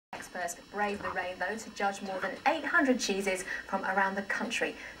experts braved the rain, though, to judge more than 800 cheeses from around the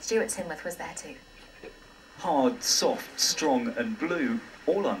country. Stuart Tinworth was there too. Hard, soft, strong and blue,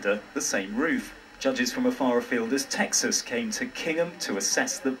 all under the same roof. Judges from as far afield as Texas came to Kingham to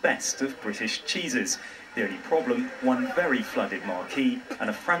assess the best of British cheeses. The only problem, one very flooded marquee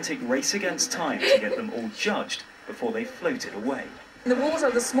and a frantic race against time to get them all judged before they floated away. The water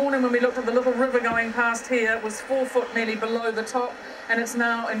this morning, when we looked at the little river going past here, was 4 foot nearly below the top, and it's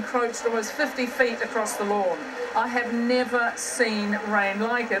now encroached almost 50 feet across the lawn. I have never seen rain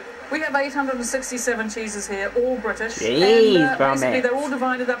like it. We have 867 cheeses here, all British. Jeez, and basically they're all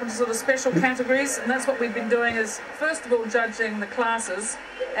divided up into sort of special categories, and that's what we've been doing is, first of all, judging the classes,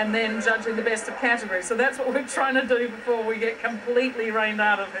 and then judging the best of categories. So that's what we're trying to do before we get completely rained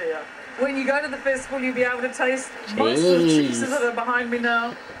out of here. When you go to the festival, you'll be able to taste most of the cheeses that are behind me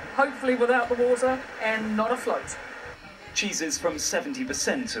now, hopefully without the water and not afloat. Cheeses from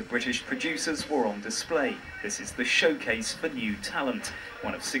 70% of British producers were on display. This is the showcase for new talent.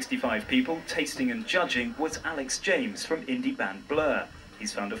 One of 65 people tasting and judging was Alex James from indie band Blur.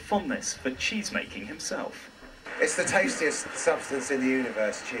 He's found a fondness for cheese making himself. It's the tastiest substance in the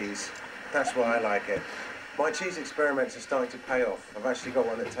universe, cheese. That's why I like it. My cheese experiments are starting to pay off. I've actually got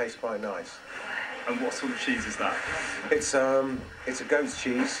one that tastes quite nice. And what sort of cheese is that? It's a goat's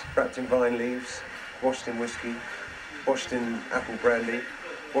cheese wrapped in vine leaves, washed in whiskey, washed in apple brandy,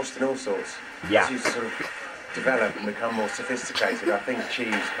 washed in all sorts. Yeah. As you sort of develop and become more sophisticated, I think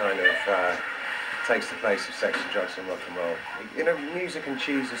cheese kind of takes the place of sex and drugs and rock and roll. You know, music and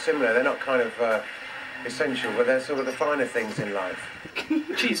cheese are similar. They're not kind of essential, but they're sort of the finer things in life.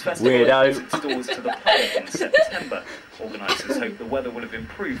 The Cheese Festival opens its doors to the public in September. Organisers hope the weather will have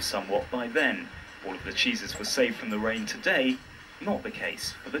improved somewhat by then. All of the cheeses were saved from the rain today. Not the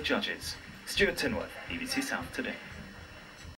case for the judges. Stuart Tinworth, BBC South Today.